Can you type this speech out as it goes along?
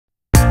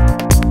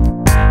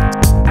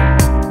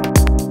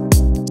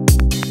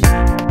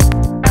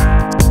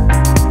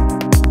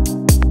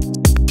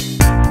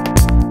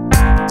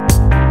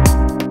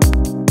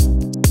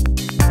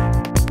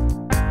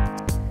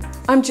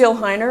I'm Jill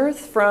Heinerth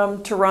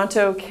from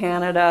Toronto,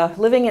 Canada,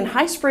 living in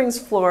High Springs,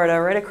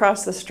 Florida, right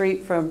across the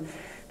street from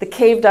the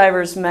cave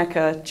divers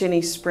mecca,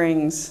 Ginnie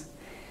Springs.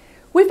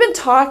 We've been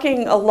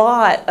talking a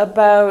lot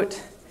about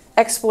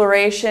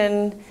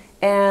exploration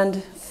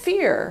and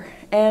fear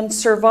and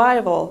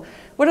survival.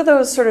 What are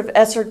those sort of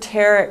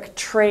esoteric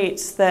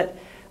traits that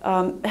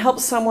help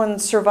someone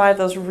survive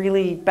those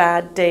really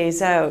bad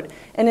days out?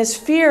 And is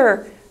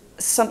fear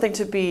something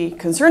to be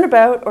concerned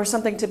about or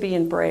something to be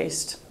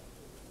embraced?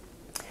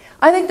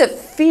 I think that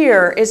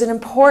fear is an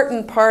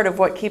important part of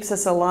what keeps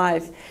us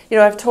alive. You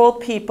know, I've told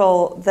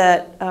people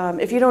that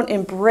if you don't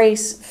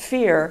embrace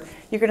fear,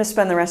 you're going to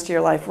spend the rest of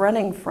your life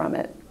running from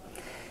it.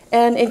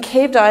 And in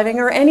cave diving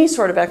or any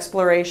sort of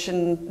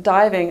exploration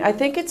diving, I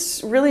think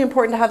it's really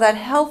important to have that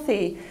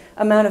healthy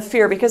amount of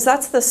fear, because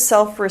that's the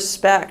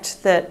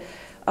self-respect that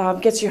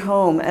gets you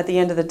home at the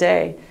end of the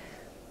day.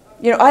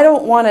 You know, I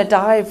don't want to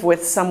dive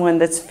with someone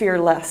that's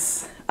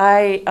fearless.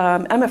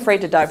 I'm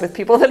afraid to dive with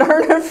people that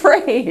aren't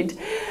afraid.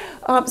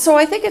 So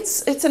I think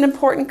it's an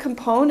important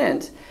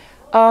component.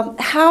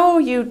 How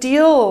you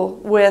deal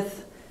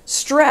with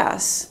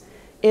stress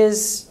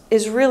is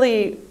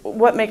really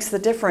what makes the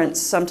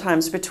difference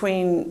sometimes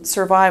between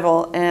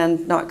survival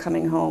and not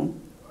coming home.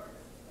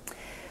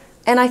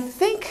 And I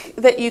think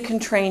that you can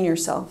train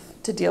yourself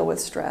to deal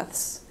with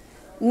stress,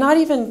 not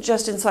even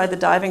just inside the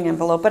diving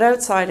envelope, but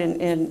outside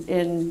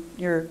in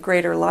your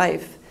greater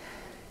life.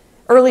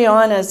 Early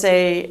on as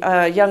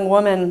a young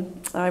woman,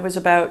 I was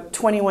about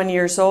 21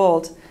 years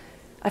old,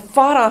 I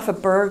fought off a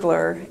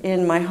burglar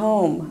in my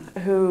home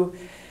who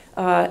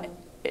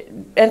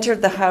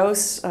entered the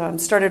house,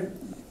 started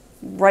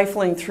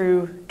rifling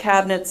through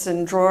cabinets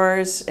and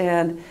drawers,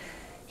 and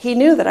he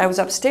knew that I was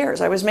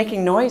upstairs. I was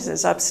making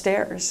noises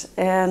upstairs,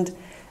 and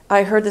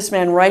I heard this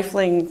man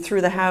rifling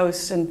through the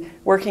house and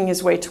working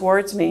his way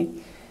towards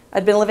me.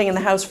 I'd been living in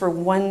the house for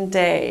one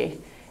day.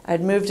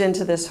 I'd moved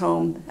into this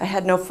home. I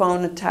had no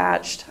phone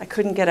attached. I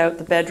couldn't get out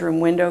the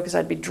bedroom window because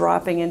I'd be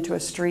dropping into a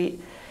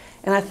street.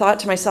 And I thought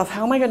to myself,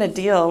 how am I going to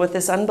deal with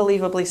this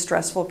unbelievably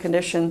stressful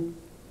condition?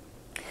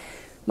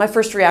 My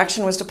first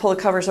reaction was to pull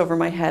the covers over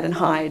my head and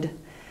hide.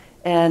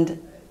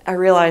 And I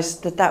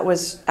realized that that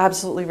was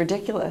absolutely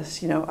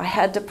ridiculous. You know, I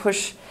had to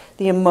push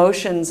the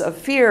emotions of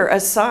fear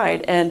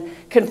aside and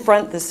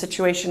confront this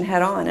situation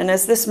head on. And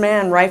as this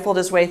man rifled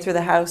his way through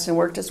the house and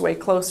worked his way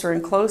closer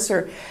and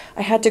closer,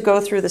 I had to go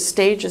through the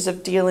stages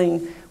of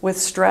dealing with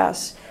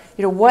stress.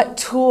 You know, what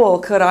tool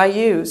could I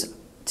use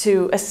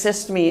to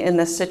assist me in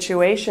this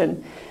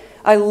situation?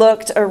 I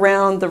looked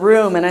around the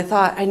room and I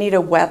thought, I need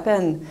a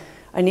weapon.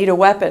 I need a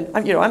weapon.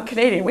 I'm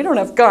Canadian. We don't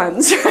have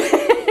guns,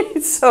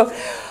 right? So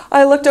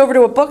I looked over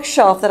to a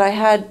bookshelf that I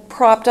had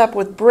propped up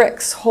with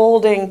bricks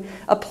holding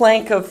a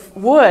plank of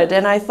wood,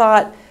 and I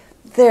thought,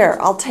 there,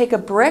 I'll take a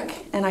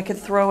brick and I could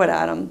throw it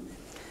at him.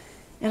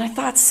 And I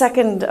thought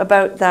second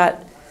about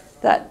that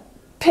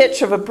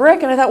pitch of a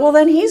brick, and I thought, well,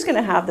 then he's going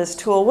to have this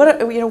tool.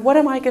 What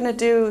am I going to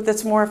do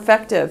that's more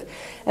effective?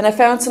 And I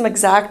found some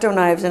X-Acto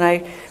knives, and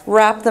I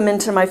wrapped them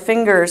into my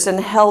fingers and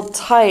held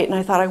tight, and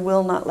I thought, I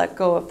will not let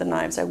go of the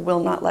knives. I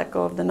will not let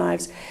go of the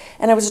knives.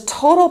 And I was a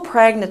total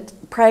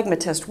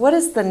pragmatist. What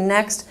is the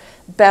next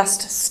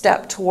best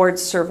step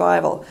towards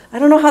survival? I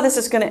don't know how this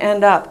is going to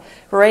end up.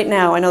 But right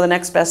now, I know the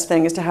next best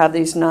thing is to have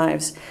these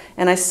knives.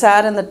 And I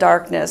sat in the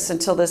darkness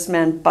until this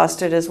man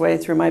busted his way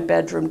through my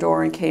bedroom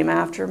door and came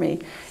after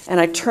me. And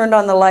I turned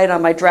on the light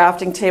on my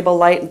drafting table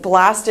light and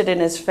blasted in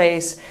his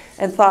face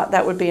and thought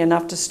that would be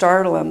enough to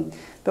startle him.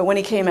 But when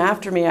he came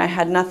after me, I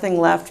had nothing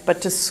left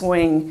but to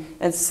swing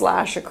and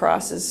slash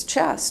across his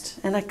chest.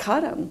 And I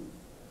cut him.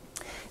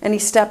 And he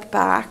stepped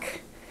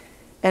back,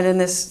 and in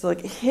this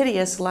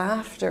hideous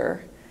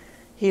laughter,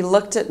 he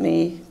looked at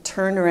me,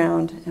 turned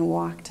around, and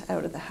walked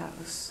out of the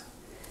house.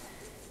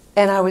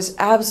 And I was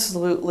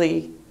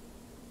absolutely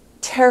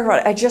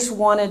terrified. I just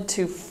wanted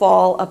to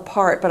fall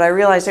apart, but I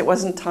realized it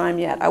wasn't time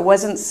yet. I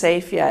wasn't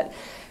safe yet.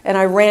 And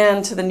I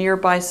ran to the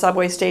nearby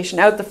subway station,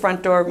 out the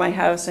front door of my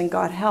house, and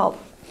got help.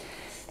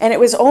 And it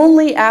was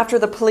only after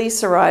the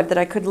police arrived that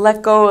I could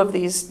let go of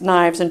these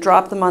knives and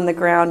drop them on the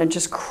ground and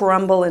just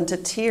crumble into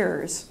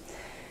tears.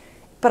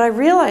 But I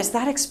realized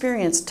that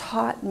experience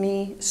taught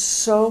me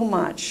so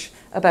much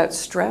about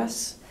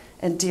stress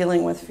and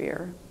dealing with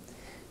fear.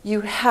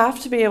 You have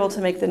to be able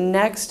to make the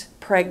next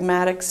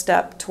pragmatic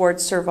step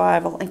towards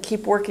survival and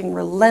keep working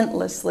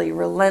relentlessly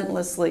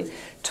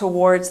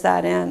towards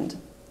that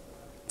end.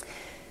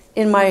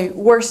 In my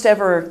worst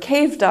ever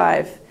cave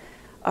dive,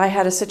 I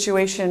had a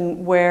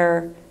situation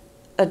where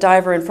a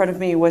diver in front of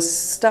me was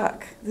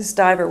stuck. This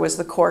diver was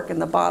the cork in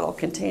the bottle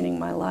containing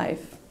my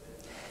life.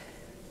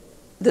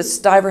 This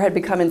diver had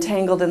become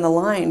entangled in the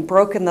line,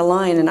 broken the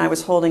line, and I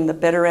was holding the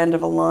bitter end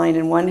of a line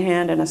in one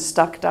hand and a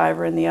stuck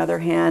diver in the other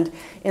hand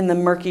in the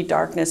murky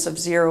darkness of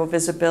zero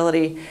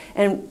visibility.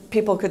 And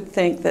people could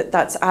think that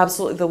that's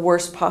absolutely the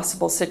worst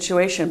possible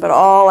situation, but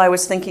all I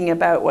was thinking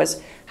about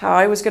was how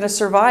I was going to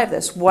survive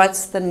this.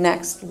 What's the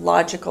next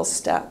logical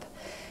step?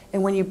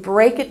 And when you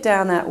break it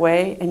down that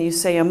way and you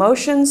say,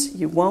 emotions,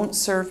 you won't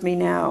serve me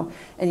now,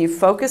 and you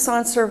focus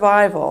on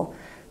survival,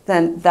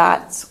 then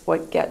that's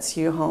what gets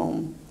you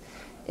home.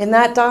 In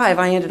that dive,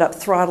 I ended up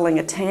throttling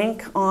a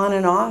tank on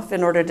and off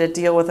in order to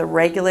deal with a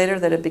regulator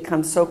that had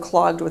become so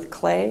clogged with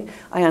clay.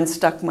 I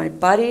unstuck my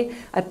buddy.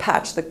 I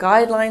patched the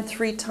guideline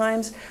 3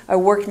 times. I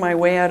worked my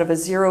way out of a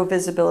 0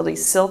 visibility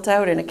silt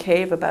out in a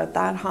cave about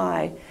that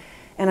high.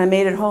 And I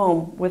made it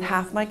home with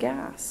half my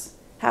gas.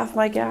 Half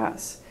my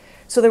gas.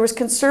 So there was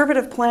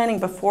conservative planning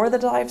before the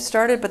dive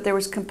started, but there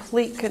was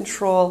complete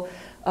control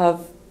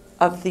of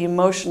the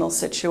emotional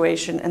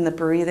situation and the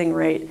breathing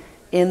rate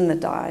in the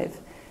dive.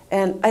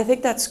 And I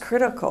think that's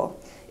critical.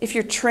 If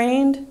you're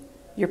trained,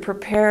 you're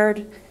prepared,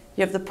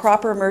 you have the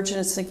proper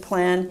emergency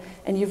plan,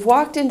 and you've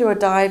walked into a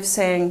dive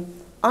saying,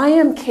 I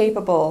am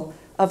capable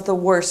of the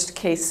worst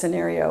case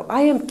scenario.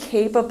 I am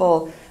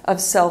capable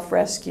of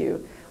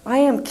self-rescue. I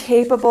am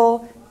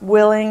capable,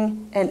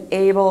 willing, and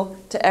able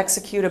to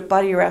execute a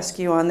buddy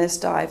rescue on this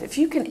dive. If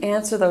you can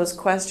answer those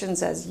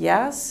questions as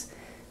yes,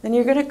 then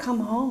you're going to come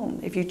home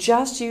if you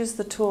just use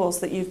the tools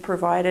that you've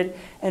provided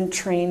and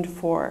trained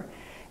for.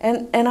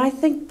 And I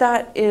think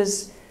that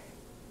it's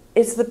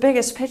the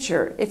biggest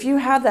picture. If you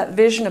have that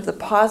vision of the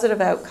positive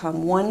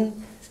outcome,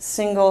 one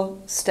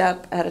single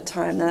step at a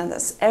time, then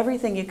that's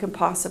everything you can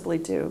possibly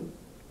do.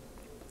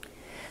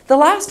 The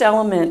last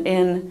element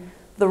in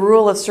the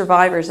rule of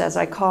survivors, as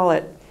I call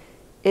it,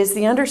 is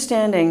the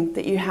understanding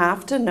that you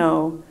have to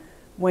know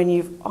when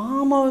you've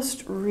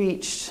almost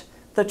reached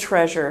the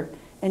treasure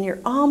and you're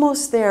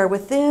almost there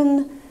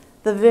within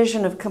the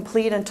vision of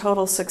complete and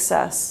total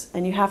success,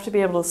 and you have to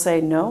be able to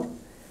say, no,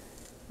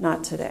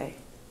 not today.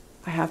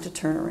 I have to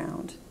turn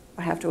around.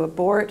 I have to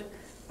abort,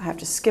 I have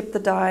to skip the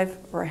dive,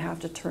 or I have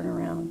to turn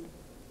around.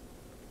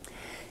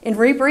 In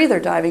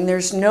rebreather diving,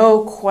 there's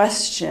no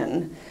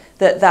question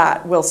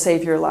that will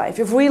save your life.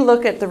 If we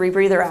look at the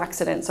rebreather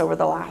accidents over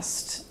the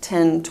last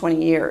 10,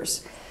 20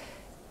 years,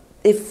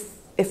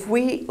 if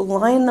we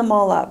line them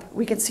all up,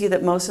 we can see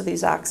that most of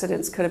these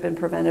accidents could have been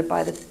prevented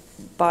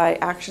by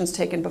actions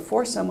taken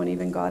before someone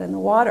even got in the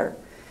water.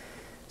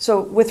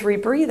 So with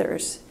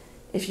rebreathers,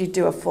 if you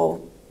do a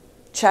full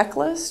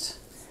checklist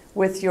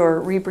with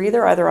your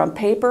rebreather, either on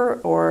paper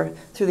or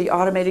through the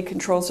automated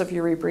controls of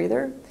your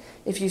rebreather,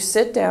 if you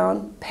sit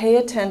down, pay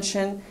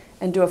attention,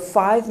 and do a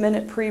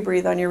 5-minute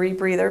pre-breathe on your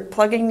rebreather,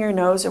 plugging your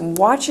nose and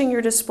watching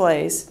your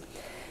displays,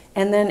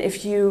 and then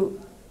if you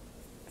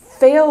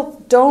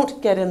fail,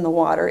 don't get in the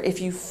water.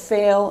 If you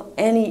fail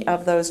any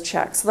of those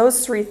checks,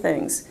 those 3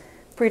 things,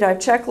 pre-dive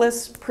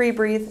checklist,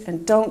 pre-breathe,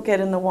 and don't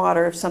get in the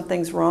water if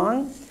something's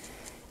wrong.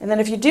 And then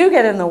if you do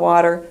get in the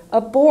water,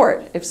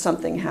 abort if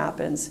something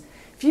happens.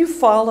 If you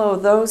follow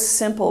those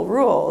simple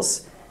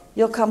rules,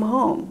 you'll come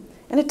home.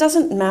 And it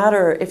doesn't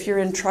matter if you're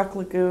in Truck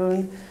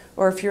Lagoon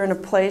or if you're in a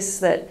place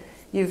that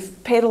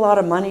you've paid a lot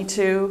of money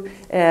to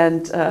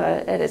and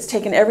it's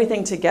taken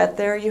everything to get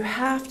there. You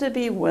have to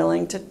be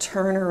willing to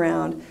turn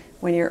around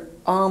when you're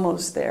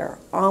almost there,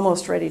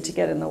 almost ready to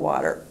get in the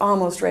water,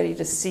 almost ready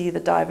to see the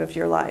dive of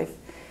your life.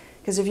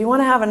 Because if you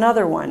want to have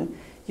another one,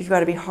 you've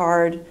got to be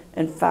hard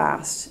and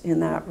fast in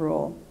that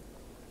rule.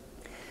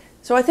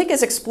 So I think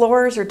as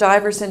explorers or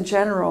divers in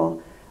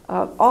general,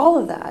 all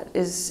of that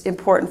is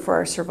important for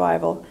our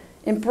survival.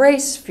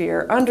 Embrace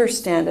fear,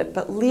 understand it,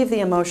 but leave the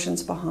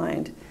emotions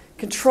behind.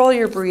 Control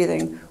your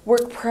breathing,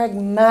 work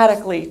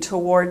pragmatically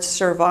towards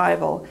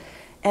survival,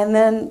 and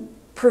then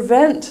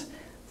prevent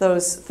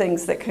those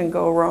things that can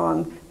go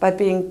wrong by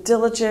being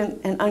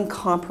diligent and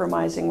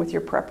uncompromising with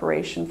your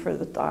preparation for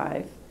the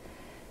dive.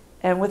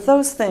 And with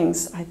those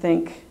things, I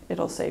think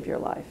it'll save your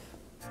life.